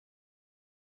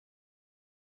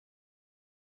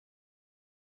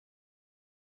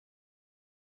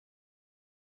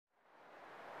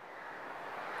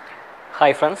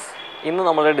Hi friends, ഇന്ന്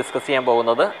നമ്മൾ discuss ചെയ്യാൻ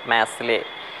പോകുന്നത് മാത്സിലെ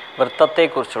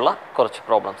വൃത്തത്തെക്കുറിച്ചുള്ള കുറച്ച്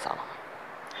പ്രോബ്ലംസ് ആണ്.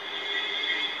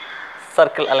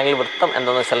 സർക്കിൾ അല്ലെങ്കിൽ വൃത്തം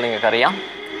എന്താണെന്ന് വെച്ചാൽ നിങ്ങൾക്കറിയാം,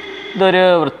 ഇതൊരു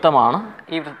വൃത്തമാണ്.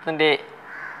 ഈ വൃത്തത്തിൻ്റെ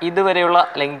ഇതുവരെയുള്ള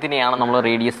ലെങ്തിനെയാണ് നമ്മൾ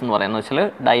റേഡിയസ് എന്ന് പറയുന്നത്. വെച്ചാൽ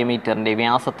ഡയമീറ്ററിൻ്റെ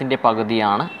വ്യാസത്തിൻ്റെ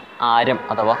പകുതിയാണ് ആരം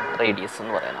അഥവാ റേഡിയസ്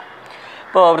എന്ന് പറയുന്നത്.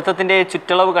 ഇപ്പോൾ വൃത്തത്തിൻ്റെ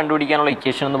ചുറ്റളവ് കണ്ടുപിടിക്കാനുള്ള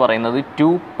ഇക്വേഷൻ എന്ന് പറയുന്നത്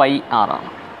 2πr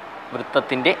ആണ്.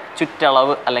 വൃത്തത്തിൻ്റെ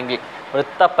ചുറ്റളവ് അല്ലെങ്കിൽ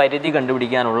വൃത്തപരിധി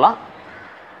കണ്ടുപിടിക്കാനുള്ള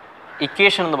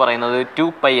ഇക്വേഷൻ എന്ന് പറയുന്നത്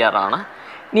 2πr ആണ്.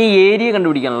 ഇനി ഏരിയ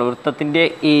കണ്ടുപിടിക്കാനുള്ള വൃത്തത്തിൻ്റെ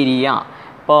ഏരിയ,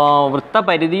 ഇപ്പോൾ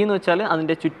വൃത്തപരിധി എന്ന് വെച്ചാൽ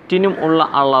അതിൻ്റെ ചുറ്റിനും ഉള്ള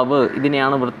അളവ്,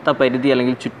 ഇതിനെയാണ് വൃത്തപരിധി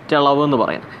അല്ലെങ്കിൽ ചുറ്റളവ് എന്ന്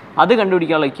പറയുന്നത്. അത്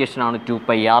കണ്ടുപിടിക്കാനുള്ള ഇക്വേഷനാണ്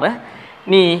 2πr.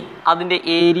 ഇനി അതിൻ്റെ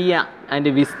ഏരിയ,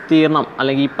 അതിൻ്റെ വിസ്തീർണം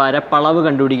അല്ലെങ്കിൽ പരപ്പളവ്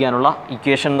കണ്ടുപിടിക്കാനുള്ള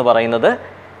ഇക്വേഷൻ എന്ന് പറയുന്നത്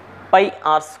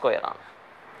πr² ആണ്.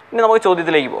 ഇനി നമുക്ക്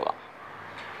ചോദ്യത്തിലേക്ക് പോകാം.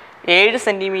 7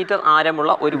 സെൻറ്റിമീറ്റർ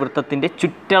ആരമുള്ള ഒരു വൃത്തത്തിൻ്റെ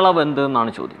ചുറ്റളവ്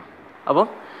എന്തെന്നാണ് ചോദ്യം. അപ്പം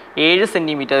 7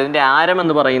 സെൻറ്റിമീറ്റർ, ഇതിൻ്റെ ആരം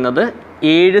എന്ന് പറയുന്നത്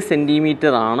 7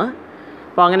 സെൻറ്റിമീറ്റർ ആണ്.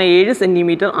 അപ്പോൾ അങ്ങനെ 7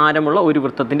 സെൻറ്റിമീറ്റർ ആരമുള്ള ഒരു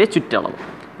വൃത്തത്തിൻ്റെ ചുറ്റളവ്.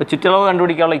 അപ്പോൾ ചുറ്റളവ്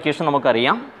കണ്ടുപിടിക്കാനുള്ള ഇക്വേഷൻ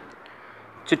നമുക്കറിയാം.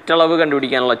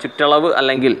 ചുറ്റളവ്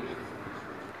അല്ലെങ്കിൽ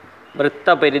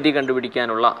വൃത്തപരിധി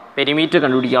കണ്ടുപിടിക്കാനുള്ള, പെരിമീറ്റർ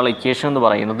കണ്ടുപിടിക്കാനുള്ള ഇക്വേഷൻ എന്ന്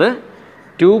പറയുന്നത്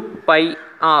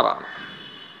 2πr ആണ്.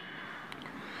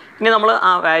 ഇനി നമ്മൾ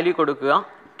ആ വാല്യൂ കൊടുക്കുക.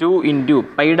 2 ഇൻറ്റു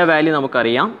പൈയുടെ വാല്യൂ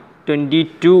നമുക്കറിയാം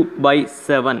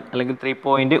 22/7 അല്ലെങ്കിൽ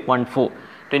 3.14.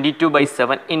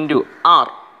 22/7 ഇൻറ്റു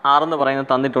ആർ എന്ന് പറയുന്നത്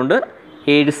തന്നിട്ടുണ്ട്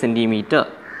 7 സെൻറ്റിമീറ്റർ.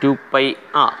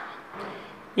 2πr.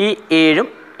 ഈ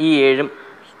 7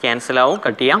 ക്യാൻസലാവും,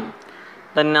 കട്ട് ചെയ്യാം.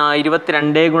 തന്നെ 22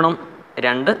 ×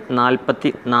 2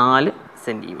 44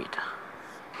 സെൻറ്റിമീറ്റർ.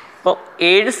 അപ്പോൾ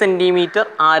 7 സെൻറ്റിമീറ്റർ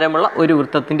ആരമുള്ള ഒരു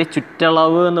വൃത്തത്തിൻ്റെ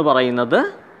ചുറ്റളവ് എന്ന് പറയുന്നത്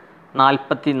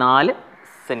 44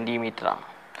 സെൻറ്റിമീറ്ററാണ്.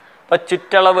 അപ്പോൾ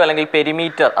ചുറ്റളവ് അല്ലെങ്കിൽ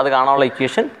പെരിമീറ്റർ അത് കാണാനുള്ള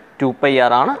ഇക്വേഷൻ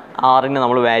 2πr ആണ്. ആറിന്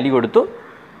നമ്മൾ വാല്യൂ കൊടുത്തു.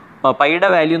 അപ്പോൾ പൈയുടെ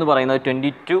വാല്യൂ എന്ന് പറയുന്നത്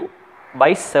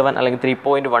 22/7 അല്ലെങ്കിൽ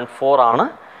 3.14 ആണ്.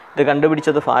 ഇത്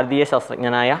കണ്ടുപിടിച്ചത് ഭാരതീയ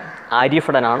ശാസ്ത്രജ്ഞനായ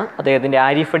ആര്യഭടനാണ്. അദ്ദേഹത്തിൻ്റെ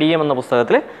ആര്യഭടീയം എന്ന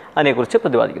പുസ്തകത്തിൽ അതിനെക്കുറിച്ച്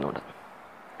പ്രതിപാദിക്കുന്നുണ്ട്.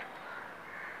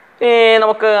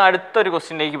 നമുക്ക് അടുത്തൊരു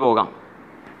ക്വസ്റ്റ്യനിലേക്ക് പോകാം.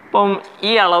 അപ്പം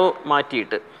ഈ അളവ്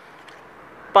മാറ്റിയിട്ട്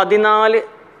 14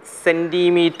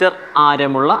 സെൻറ്റിമീറ്റർ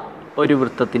ആരമുള്ള ഒരു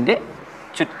വൃത്തത്തിൻ്റെ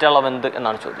ചുറ്റളവ് എന്ത്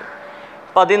എന്നാണ് ചോദ്യം.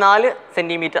 14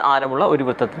 സെൻറ്റിമീറ്റർ ആരമുള്ള ഒരു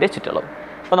വൃത്തത്തിൻ്റെ ചുറ്റളവ്.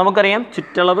 അപ്പോൾ നമുക്കറിയാം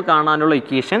ചുറ്റളവ് കാണാനുള്ള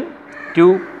ഇക്വേഷൻ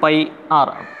 2πr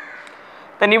ആണ്.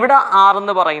 then ഇവിടെ r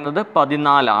എന്ന് പറയുന്നത്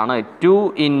 14 ആണ്. 2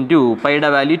 ഇൻറ്റു പൈയുടെ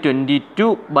വാല്യൂ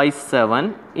 22/7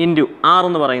 ഇൻറ്റു r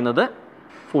എന്ന് പറയുന്നത്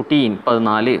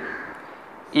 14.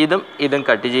 ഇതും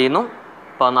കട്ട് ചെയ്യുന്നു.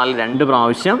 14 2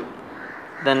 പ്രാവശ്യം.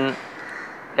 then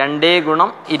 2 ×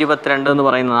 22 എന്ന്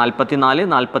പറയുന്നത് 44.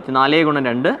 44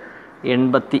 × 2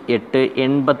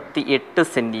 88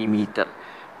 സെൻറ്റിമീറ്റർ.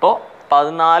 അപ്പോൾ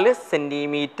 14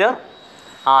 സെൻറ്റിമീറ്റർ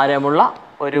ആരമുള്ള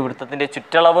ഒരു വൃത്തത്തിൻ്റെ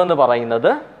ചുറ്റളവ് എന്ന് പറയുന്നത്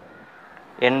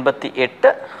 88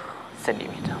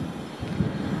 സെൻറ്റിമീറ്റർ.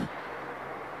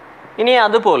 ഇനി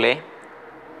അതുപോലെ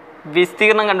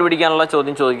വിസ്തീർണം കണ്ടുപിടിക്കാനുള്ള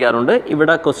ചോദ്യം ചോദിക്കാറുണ്ട്.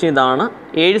 ഇവിടെ ക്വസ്റ്റ്യൻ ഇതാണ്: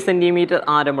 7 സെൻറ്റിമീറ്റർ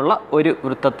ആരമുള്ള ഒരു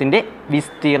വൃത്തത്തിൻ്റെ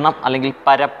വിസ്തീർണം അല്ലെങ്കിൽ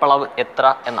പരപ്പളവ് എത്ര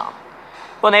എന്നാണ്.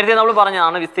 ഇപ്പോൾ നേരത്തെ നമ്മൾ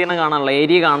പറഞ്ഞതാണ് വിസ്തീർണം കാണാനുള്ള,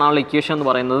 ഏരിയ കാണാനുള്ള ഇക്വേഷൻ എന്ന്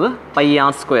പറയുന്നത്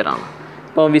πr² ആണ്.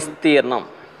 അപ്പോൾ വിസ്തീർണം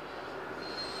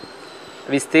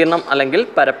അല്ലെങ്കിൽ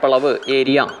പരപ്പളവ്,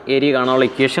 ഏരിയ കാണാനുള്ള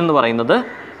ഇക്വേഷൻ എന്ന് പറയുന്നത്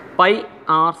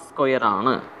πr²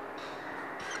 ആണ്.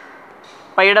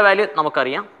 പൈയുടെ വാല്യൂ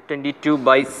നമുക്കറിയാം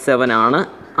 22/7 ആണ്.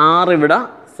 r ഇവിടെ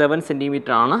 7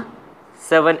 സെൻറ്റിമീറ്റർ ആണ്.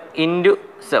 7 ഇൻറ്റു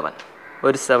 7,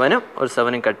 ഒരു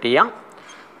 7 കട്ട് ചെയ്യാം.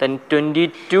 then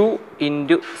 22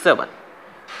 into 7,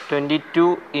 22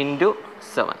 into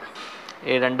 7,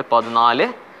 7 2 14,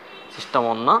 system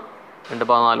 1 2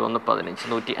 14 1 15,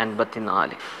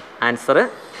 154. Answer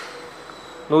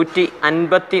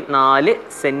 154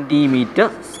 centimetre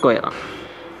square ആണ്.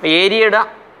 ഏരിയയുടെ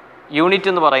യൂണിറ്റ്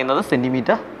എന്ന് പറയുന്നത്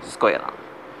സെൻറ്റിമീറ്റർ സ്ക്വയർ ആണ്.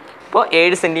 ഇപ്പോൾ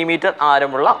 7 സെൻറ്റിമീറ്റർ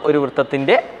ആരമുള്ള ഒരു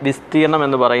വൃത്തത്തിൻ്റെ വിസ്തീർണം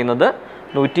എന്ന് പറയുന്നത്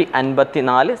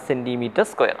 154 സെൻറ്റിമീറ്റർ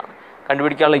സ്ക്വയർ ആണ്.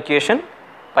 കണ്ടുപിടിക്കാനുള്ള ഇക്വേഷൻ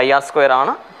πr²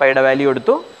 ആണ്. പൈയുടെ വാല്യൂ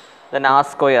എടുത്തു. then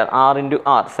r², r into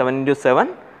r, 7 into 7,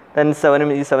 then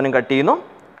 7 cut ചെയ്യുന്നു.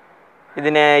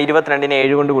 ഇതിനെ 22-നെ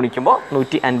 7 കൊണ്ട് ഗുണിക്കുമ്പോൾ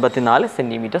 154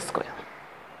 സെൻറ്റിമീറ്റർ സ്ക്വയർ.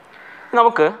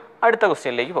 നമുക്ക് അടുത്ത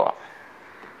ക്വസ്റ്റ്യനിലേക്ക് പോകാം.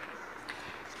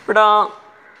 ഇവിടെ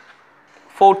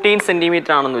 14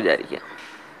 സെൻറ്റിമീറ്റർ ആണെന്ന് വിചാരിക്കുക.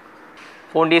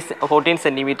 14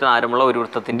 സെൻറ്റിമീറ്റർ ആരമുള്ള ഒരു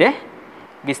വൃത്തത്തിൻ്റെ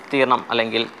വിസ്തീർണം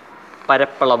അല്ലെങ്കിൽ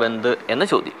പരപ്പളവ് എന്ത് എന്ന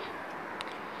ചോദ്യം.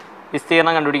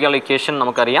 വിസ്തീർണം കണ്ടുപിടിക്കാനുള്ള ഇക്വേഷൻ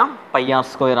നമുക്കറിയാം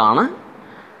πr² ആണ്.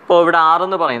 അപ്പോൾ ഇവിടെ r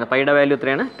എന്ന് പറയുന്നത്, പൈയുടെ വാല്യൂ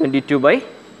എത്രയാണ്?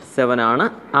 22/7 ആണ്.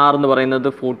 r എന്ന് പറയുന്നത്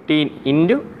 14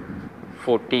 ഇൻറ്റു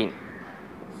 14.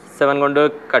 7 കൊണ്ട്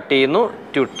കട്ട് ചെയ്യുന്നു.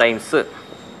 2 ടൈംസ്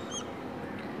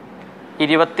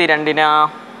 22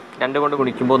 2 കൊണ്ട്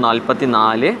ഗുണിക്കുമ്പോൾ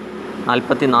 44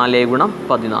 44 ഗുണം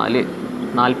 14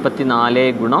 44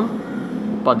 ഗുണം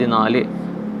 14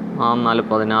 4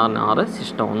 16 6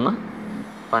 ശിഷ്ടം 1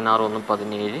 16 1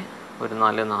 17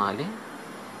 1 4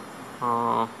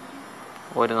 4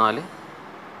 1 4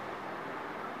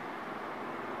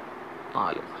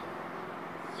 4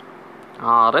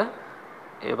 6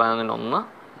 11 1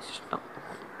 ശിഷ്ടം.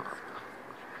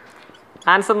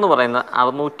 ആൻസർ എന്ന് പറയുന്നത്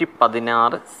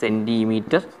 616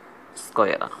 സെൻറ്റിമീറ്റർ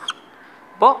സ്ക്വയറാണ്.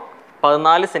 അപ്പോൾ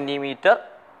 14 സെൻറ്റിമീറ്റർ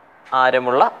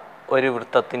ആരമുള്ള ഒരു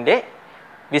വൃത്തത്തിൻ്റെ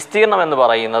വിസ്തീർണം എന്ന്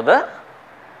പറയുന്നത്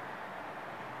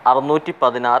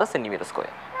 616 സെൻറ്റിമീറ്റർ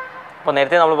സ്ക്വയർ. അപ്പോൾ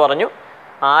നേരത്തെ നമ്മൾ പറഞ്ഞു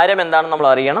ആരം എന്താണെന്ന് നമ്മൾ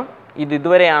അറിയണം.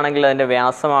 ഇതുവരെയാണെങ്കിൽ അതിൻ്റെ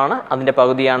വ്യാസമാണ്, അതിൻ്റെ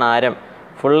പകുതിയാണ് ആരം.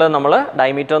 ഫുള്ള് നമ്മൾ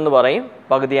ഡയമീറ്റർ എന്ന് പറയും,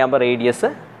 പകുതിയാകുമ്പോൾ റേഡിയസ്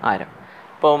ആരം.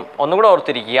 അപ്പം ഒന്നും കൂടെ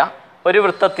ഓർത്തിരിക്കുക, ഒരു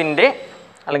വൃത്തത്തിൻ്റെ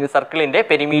അല്ലെങ്കിൽ സർക്കിളിൻ്റെ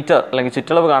പെരിമീറ്റർ അല്ലെങ്കിൽ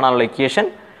ചുറ്റളവ് കാണാനുള്ള ഇക്വേഷൻ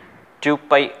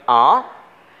 2πr,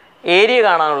 ഏരിയ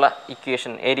കാണാനുള്ള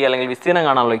ഇക്വേഷൻ, ഏരിയ അല്ലെങ്കിൽ വിസ്തീർണം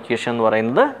കാണാനുള്ള ഇക്വേഷൻ എന്ന്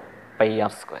പറയുന്നത്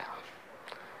πr².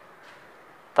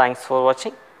 Thanks for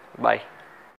watching. By.